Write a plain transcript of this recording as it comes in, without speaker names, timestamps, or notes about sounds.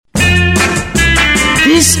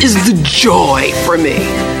This is the joy for me.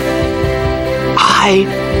 I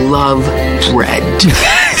love bread.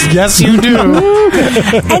 Yes, you do.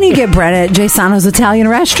 And you get bread at Jasano's Italian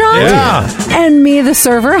Restaurant. Yeah. And me, the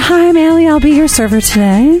server. Hi, I'm Allie. I'll be your server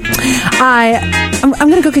today. I'm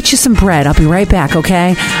going to go get you some bread. I'll be right back,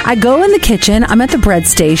 okay? I go in the kitchen. I'm at the bread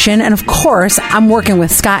station. And, of course, I'm working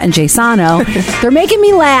with Scott and Jasano. They're making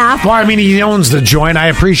me laugh. Well, I mean, he owns the joint. I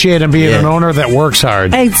appreciate him being an owner that works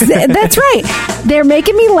hard. That's right. They're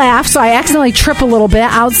making me laugh, so I accidentally trip a little bit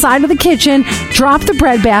outside of the kitchen, drop the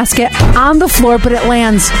bread basket on the floor, but it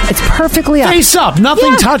lands. It's perfectly up. Face up.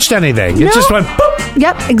 Nothing touched anything. It just went boop.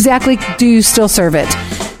 Yep, exactly. Do you still serve it?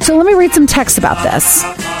 So let me read some text about this.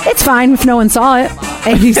 It's fine if no one saw it.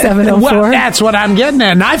 8704. Well, that's what I'm getting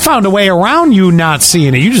at. And I found a way around you not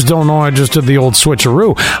seeing it. You just don't know I just did the old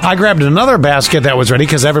switcheroo. I grabbed another basket that was ready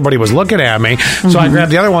because everybody was looking at me. So I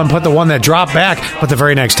grabbed the other one, put the one that dropped back, but the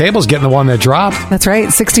very next table's getting the one that dropped. That's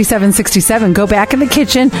right. 6767. Go back in the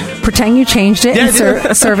kitchen, pretend you changed it,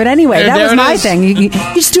 and serve it anyway. That was my thing. You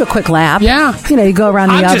just do a quick lap. Yeah. You go around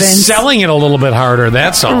the oven. I'm just selling it a little bit harder.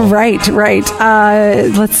 That's all. Right.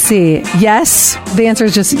 Let's see. Yes. The answer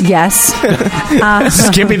is just yes.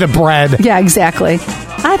 Skippy the bread. Yeah, exactly.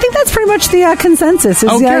 I think that's pretty much the consensus.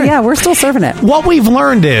 Okay. We're still serving it. What we've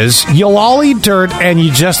learned is you'll all eat dirt and you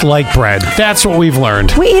just like bread. That's what we've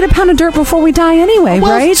learned. We eat a pound of dirt before we die anyway,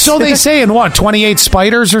 right? So they say in 28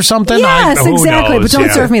 spiders or something? Yes, who exactly. knows? But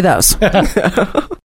don't serve me those.